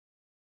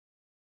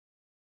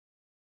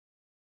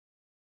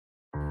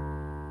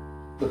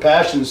The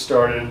passion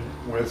started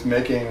with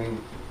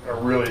making a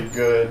really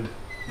good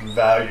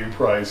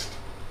value-priced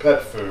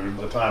pet food.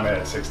 At the time I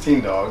had 16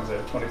 dogs, I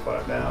have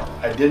 25 now.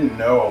 I didn't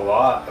know a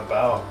lot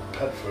about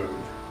pet food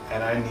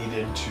and I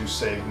needed to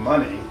save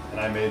money, and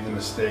I made the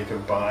mistake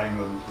of buying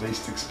the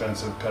least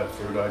expensive pet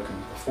food I could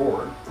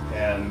afford,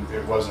 and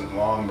it wasn't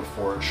long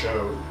before it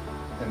showed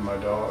in my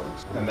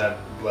dogs. And that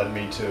led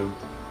me to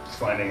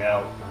finding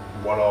out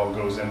what all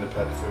goes into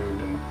pet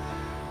food and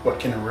what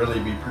can really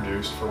be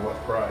produced for what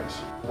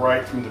price.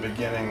 Right from the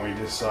beginning we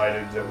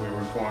decided that we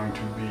were going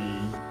to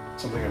be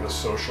something of a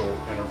social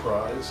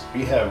enterprise.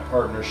 We have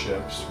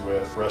partnerships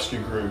with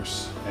rescue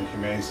groups and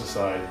humane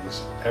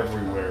societies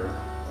everywhere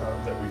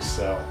that we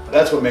sell.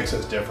 That's what makes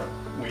us different.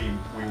 We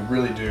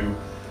really do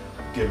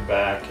give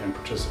back and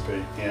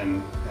participate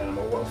in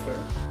animal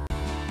welfare.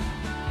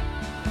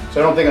 So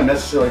I don't think I'm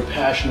necessarily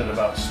passionate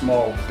about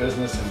small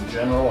business in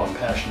general. I'm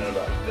passionate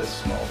about this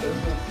small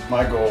business.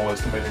 My goal is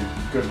to make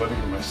a good living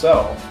for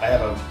myself. I have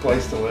a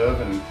place to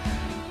live and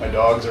my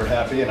dogs are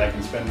happy and I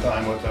can spend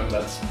time with them.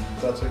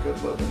 That's a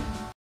good living.